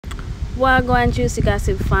Wagwan Juicy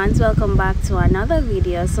Gossip fans, welcome back to another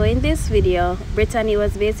video. So in this video, Brittany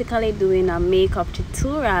was basically doing a makeup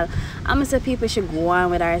tutorial. I'm say people should go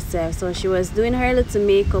on with herself. So she was doing her little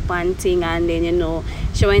makeup and thing, and then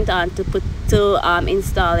she went on to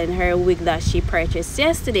installing her wig that she purchased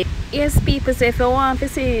yesterday. Yes, people, so if you want to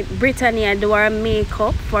see Brittany do her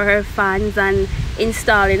makeup for her fans and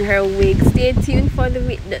installing her wig, stay tuned for the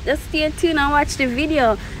video. Just stay tuned and watch the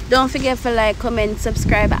video. Don't forget to like, comment,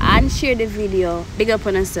 subscribe and share the video. Big up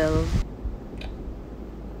on yourself.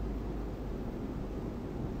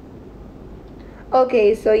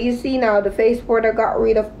 Okay, so you see now the face powder got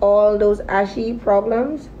rid of all those ashy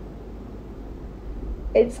problems.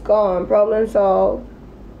 It's gone, problem solved.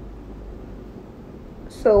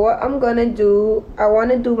 So what I'm gonna do, I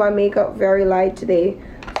want to do my makeup very light today,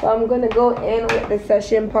 so I'm gonna go in with the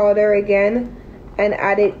session powder again and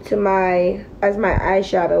add it to as my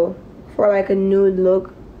eyeshadow for like a nude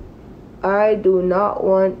look. I do not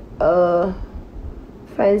want a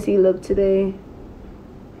fancy look today,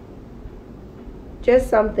 just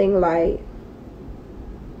something light.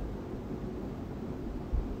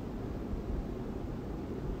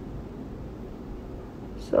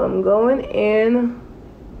 So I'm going in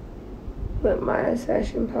with my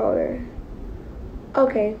session powder.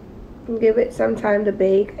 Okay, give it some time to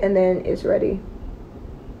bake and then it's ready.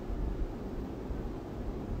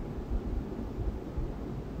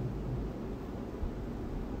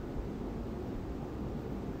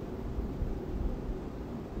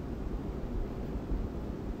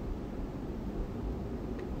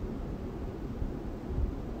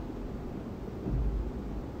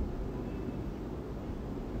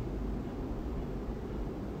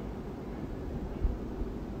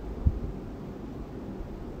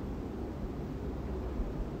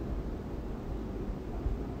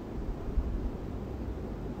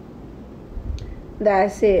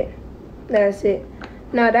 That's it.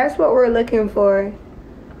 Now that's what we're looking for.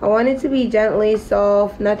 I want it to be gently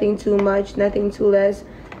soft, nothing too much, nothing too less.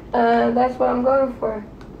 That's what I'm going for.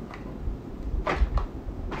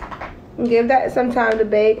 Give that some time to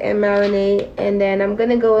bake and marinate, and then I'm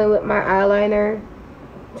gonna go in with my eyeliner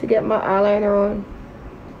to get my eyeliner on.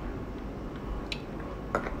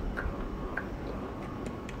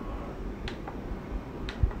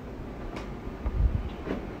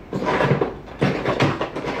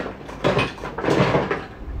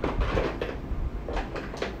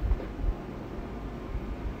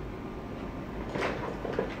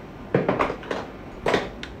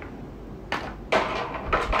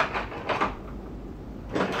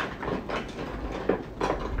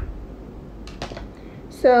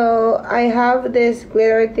 So I have this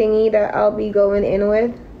glitter thingy that I'll be going in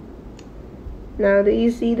with. Now do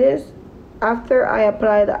you see this? After I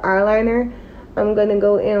apply the eyeliner, I'm gonna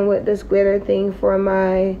go in with this glitter thing for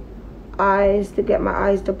my eyes, to get my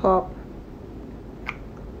eyes to pop.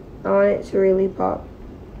 I want it to really pop.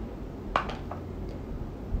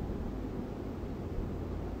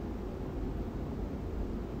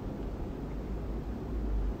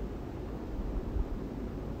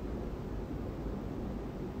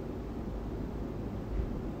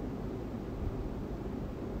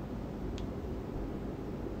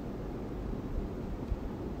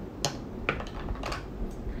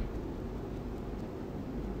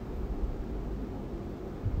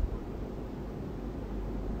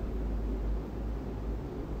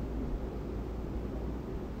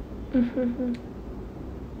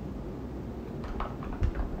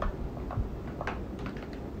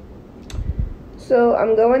 So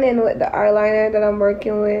I'm going in with the eyeliner that I'm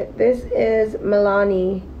working with. This is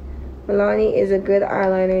Milani. Milani is a good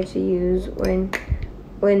eyeliner to use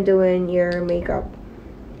when doing your makeup.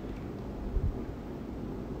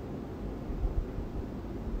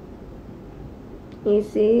 You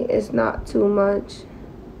see, it's not too much.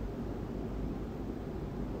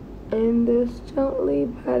 And just gently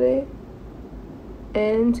pat it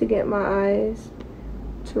in to get my eyes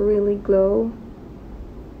to really glow.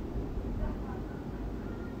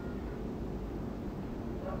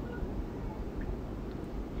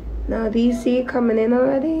 Now do you see it coming in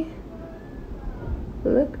already?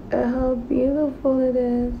 Look at how beautiful it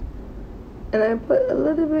is. And I put a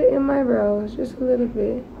little bit in my brows, just a little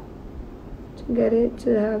bit, to get it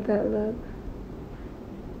to have that look.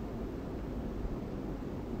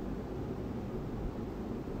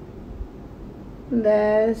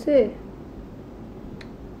 That's it.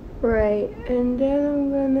 Right, and then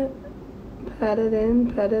I'm gonna pat it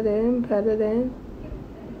in, pat it in, pat it in,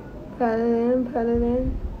 pat it in, pat it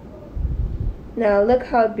in. Now look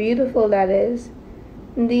how beautiful that is.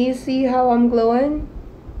 Do you see how I'm glowing?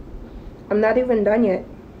 I'm not even done yet.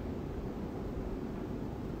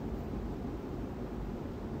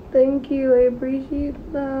 Thank you. I appreciate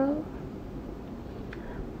the love.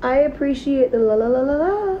 I appreciate the la la la la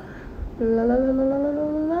la. La la la la la la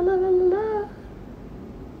la la la la la.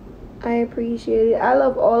 I appreciate it. I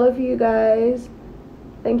love all of you guys.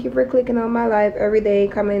 Thank you for clicking on my live every day,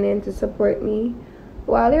 coming in to support me.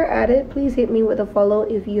 While you're at it, please hit me with a follow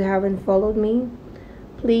if you haven't followed me.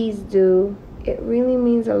 Please do. It really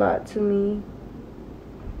means a lot to me.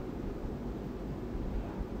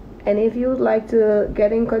 And if you would like to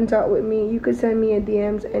get in contact with me, you could send me a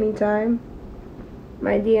DMs anytime.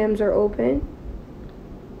 My DMs are open.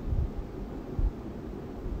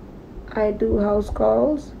 I do house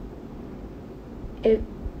calls. If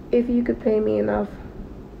you could pay me enough.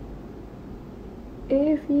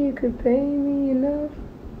 If you could pay me enough.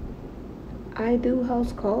 I do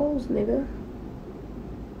house calls, nigga.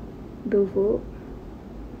 Do fool.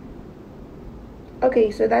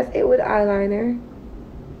 Okay, so that's it with eyeliner.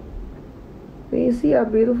 Do you see how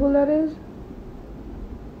beautiful that is?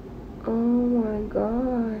 Oh my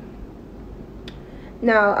god.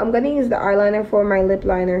 Now, I'm gonna use the eyeliner for my lip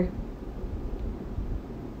liner.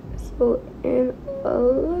 So, in a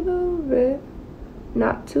little bit,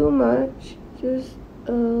 not too much, just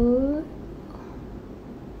a little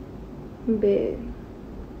bit.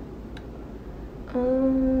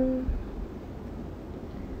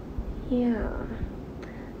 Yeah.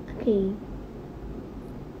 Okay.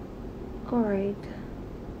 Alright.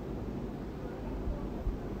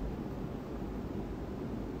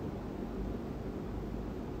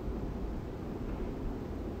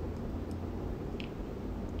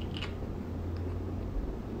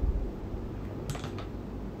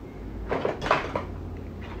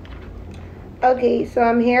 Okay, so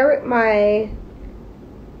I'm here with my,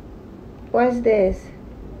 what's this?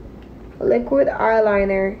 Liquid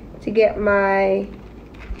eyeliner to get my,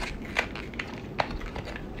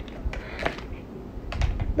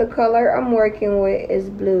 the color I'm working with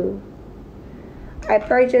is blue. I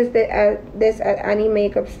purchased it at this at Annie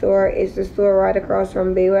Makeup Store. It's the store right across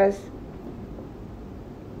from Bay West.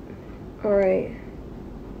 Alright.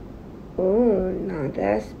 Oh, now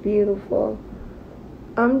that's beautiful.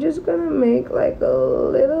 I'm just gonna make like a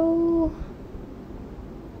little,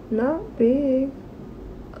 not big,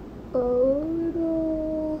 a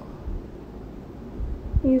little,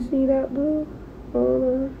 you see that blue? Hold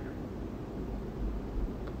on.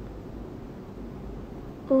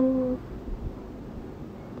 Oh,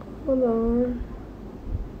 hold on.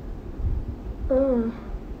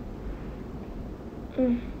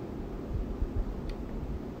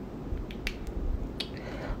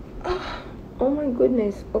 Oh my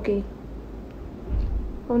goodness. Okay.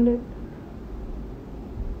 Found it.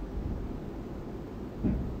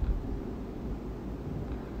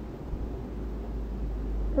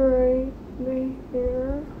 Right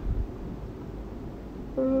there.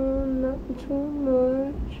 Not too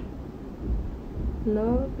much.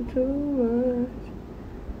 Not too much.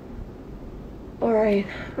 Alright,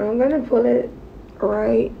 I'm gonna pull it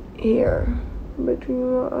right here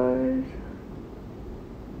between my eyes.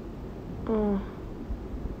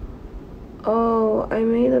 Oh, I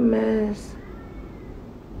made a mess.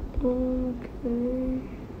 Okay.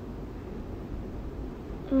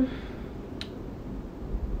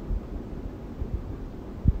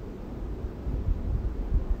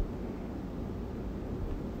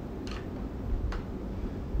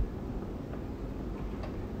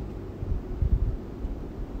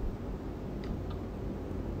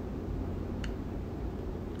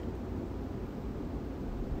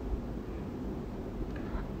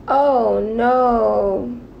 Oh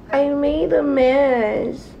no, I made a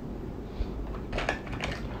mess.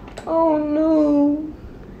 Oh no.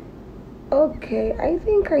 Okay, I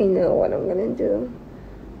think I know what I'm gonna do.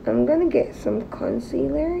 I'm gonna get some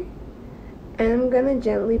concealer and I'm gonna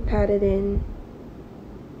gently pat it in.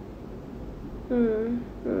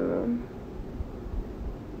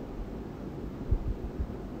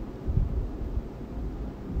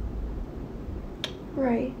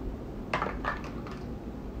 Right.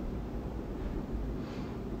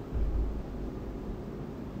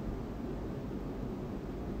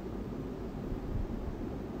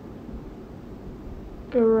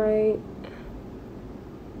 Alright,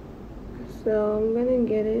 so I'm gonna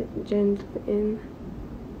get it gently in.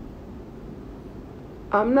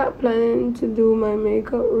 I'm not planning to do my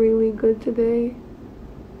makeup really good today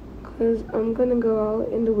because I'm gonna go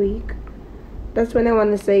out in the week. That's when I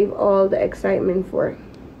want to save all the excitement for.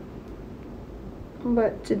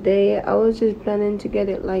 But today I was just planning to get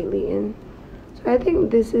it lightly in. So I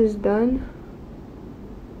think this is done.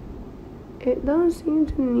 It don't seem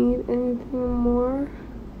to need anything more.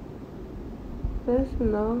 That's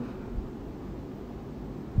enough.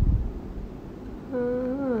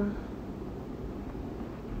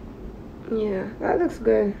 Yeah, that looks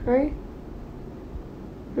good, right?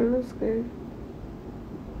 That looks good.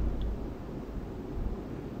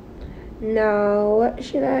 Now, what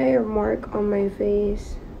should I mark on my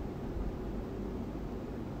face?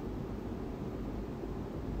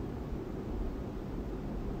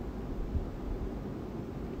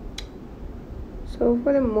 So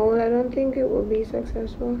for the mold, I don't think it will be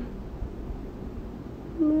successful.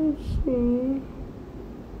 Let's see.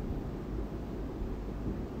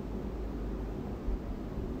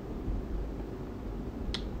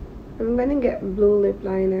 I'm gonna get blue lip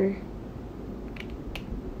liner.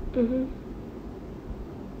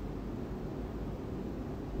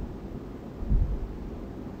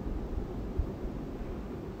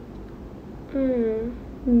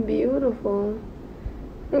 Beautiful.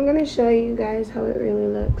 I'm gonna show you guys how it really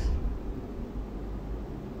looks.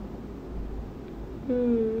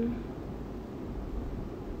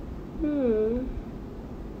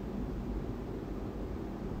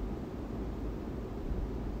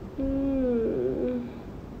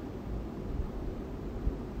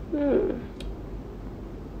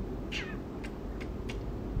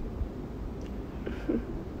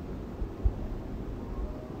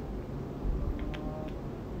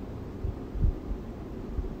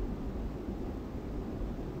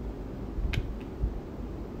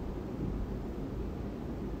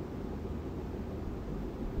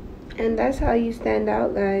 And that's how you stand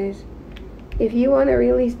out, guys. If you want to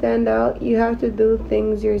really stand out, you have to do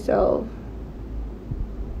things yourself.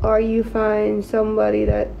 Or you find somebody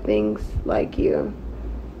that thinks like you.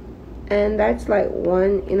 And that's like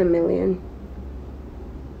 1 in a million.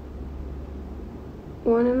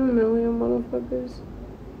 1 in a million motherfuckers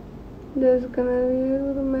that's gonna be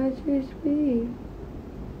able to match your speed.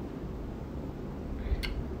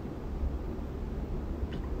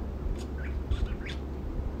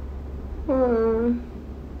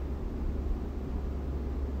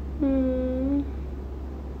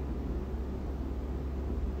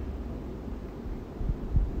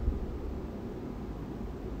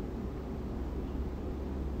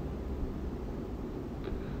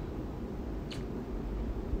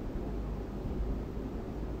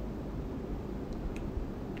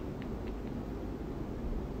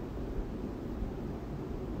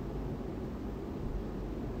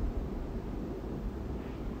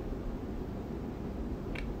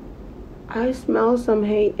 I smell some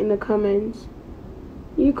hate in the comments.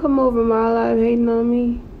 You come over my live hating on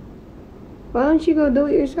me. Why don't you go do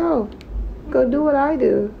it yourself? Go do what I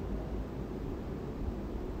do.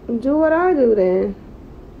 Do what I do then.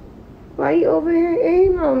 Why you over here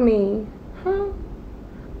hating on me? Huh?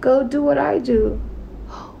 Go do what I do.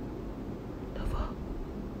 The fuck?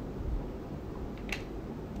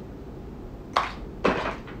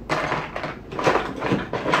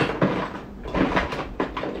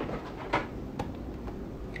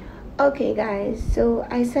 Okay guys, so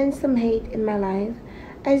I sense some hate in my life.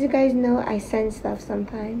 As you guys know, I sense stuff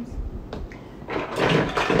sometimes.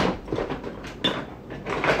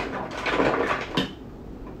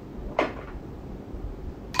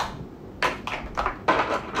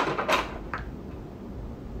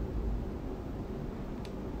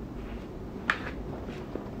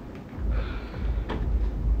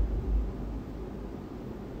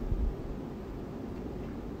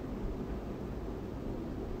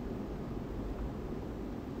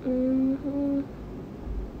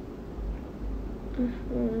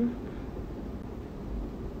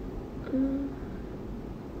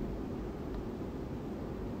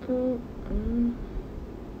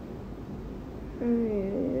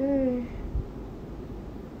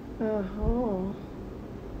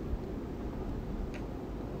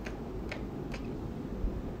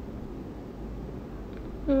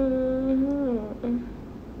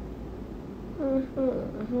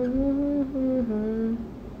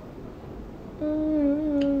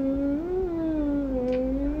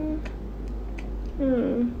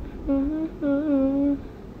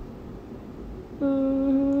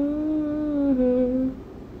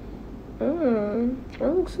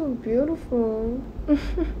 That looks so beautiful.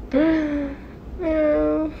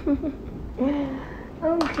 Yeah.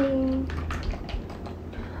 Okay.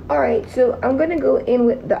 Alright, so I'm gonna go in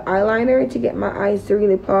with the eyeliner to get my eyes to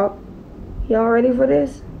really pop. Y'all ready for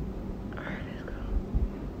this? Alright, let's go.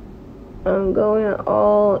 I'm going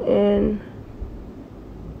all in.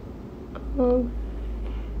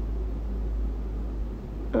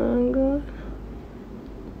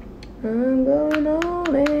 I'm going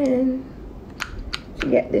all in to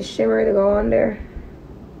get this shimmer to go on there.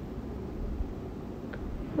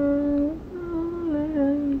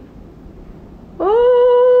 Oh!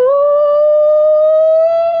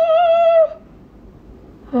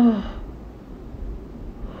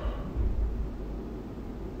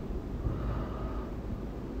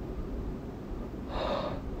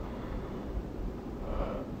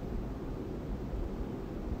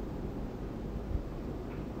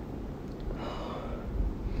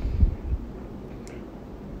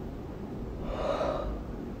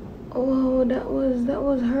 that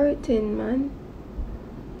was hurting, man.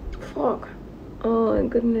 Fuck. Oh my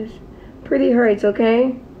goodness. Pretty hurts,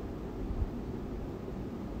 okay?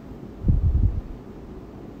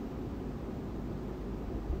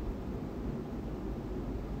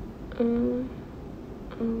 Okay.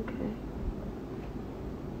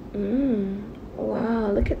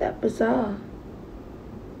 Wow, look at that bazaar.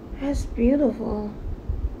 That's beautiful.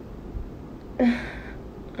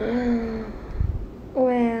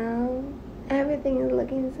 Well, everything is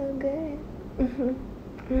looking so good.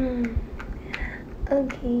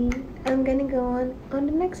 Okay, I'm gonna go on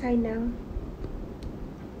the next side now.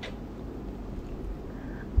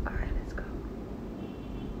 Alright, let's go.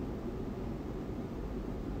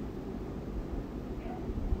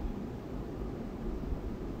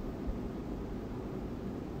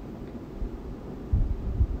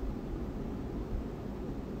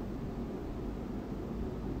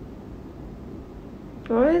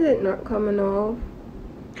 Why is it not coming off?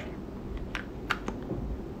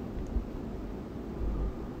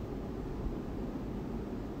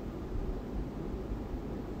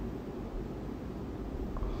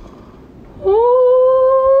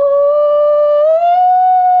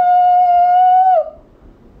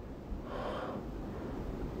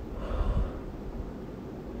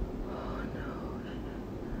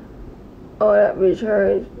 Oh, that bitch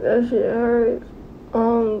hurts. That shit hurts.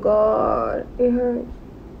 Oh God, it hurts.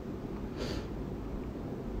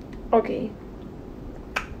 Okay.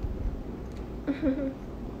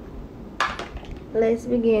 Let's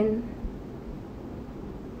begin.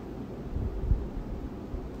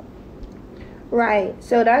 Right,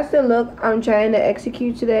 so that's the look I'm trying to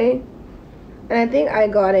execute today. And I think I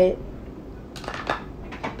got it.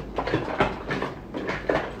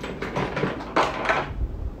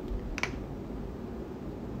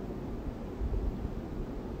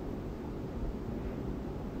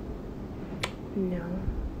 No.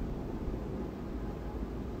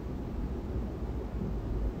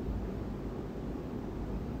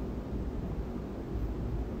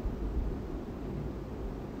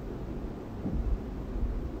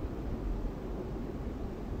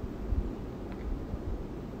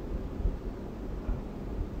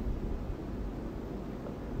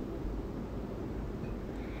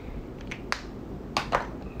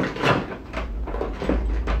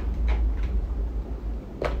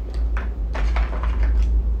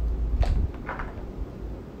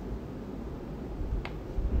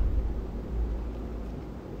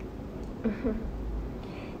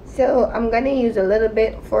 So I'm gonna use a little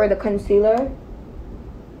bit for the concealer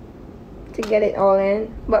to get it all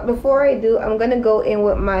in, but before I do, I'm gonna go in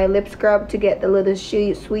with my lip scrub to get the little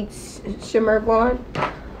sweet shimmer going.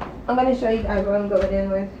 I'm gonna show you guys what I'm going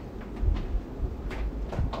in with.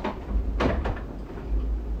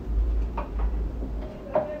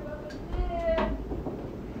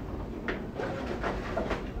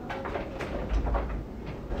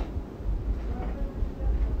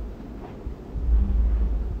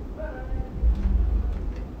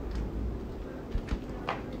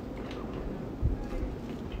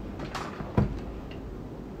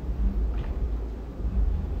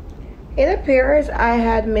 It appears I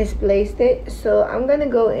had misplaced it, so I'm gonna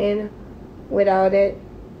go in without it.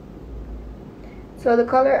 So the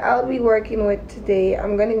color I'll be working with today,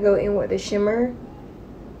 I'm gonna go in with the shimmer.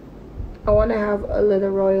 I want to have a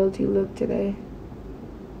little royalty look today,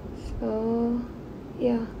 so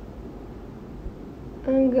yeah,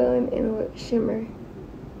 I'm going in with shimmer.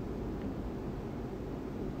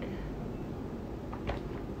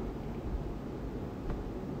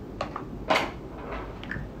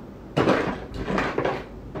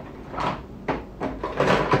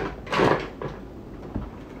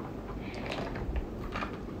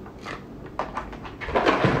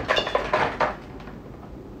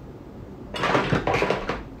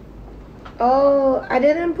 Oh, I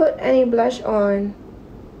didn't put any blush on.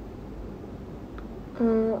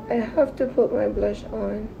 I have to put my blush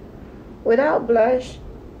on. Without blush,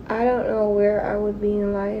 I don't know where I would be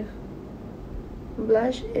in life.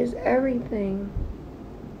 Blush is everything.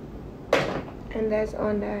 And that's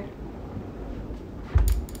on that.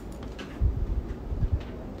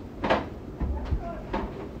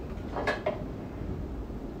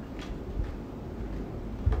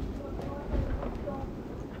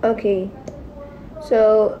 Okay.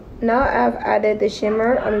 So now I've added the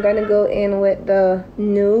shimmer. I'm gonna go in with the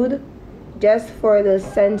nude just for the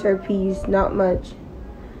centerpiece, not much.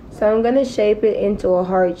 So I'm gonna shape it into a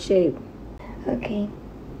heart shape. Okay.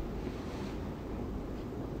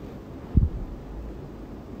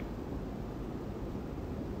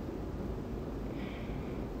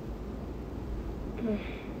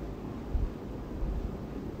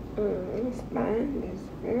 It's And it's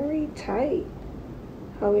very tight.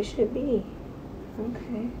 How it should be.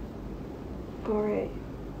 Okay. Alright.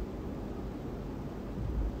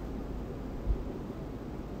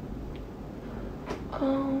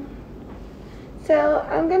 So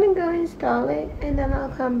I'm gonna go install it and then I'll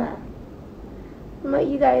come back. Let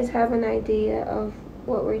you guys have an idea of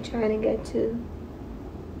what we're trying to get to.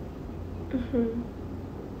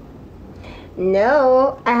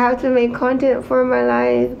 No, I have to make content for my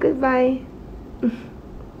life. Goodbye.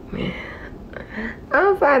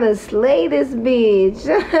 I'm trying to slay this bitch.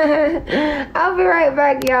 I'll be right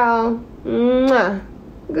back, y'all. Mwah.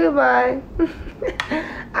 Goodbye.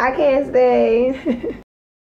 I can't stay.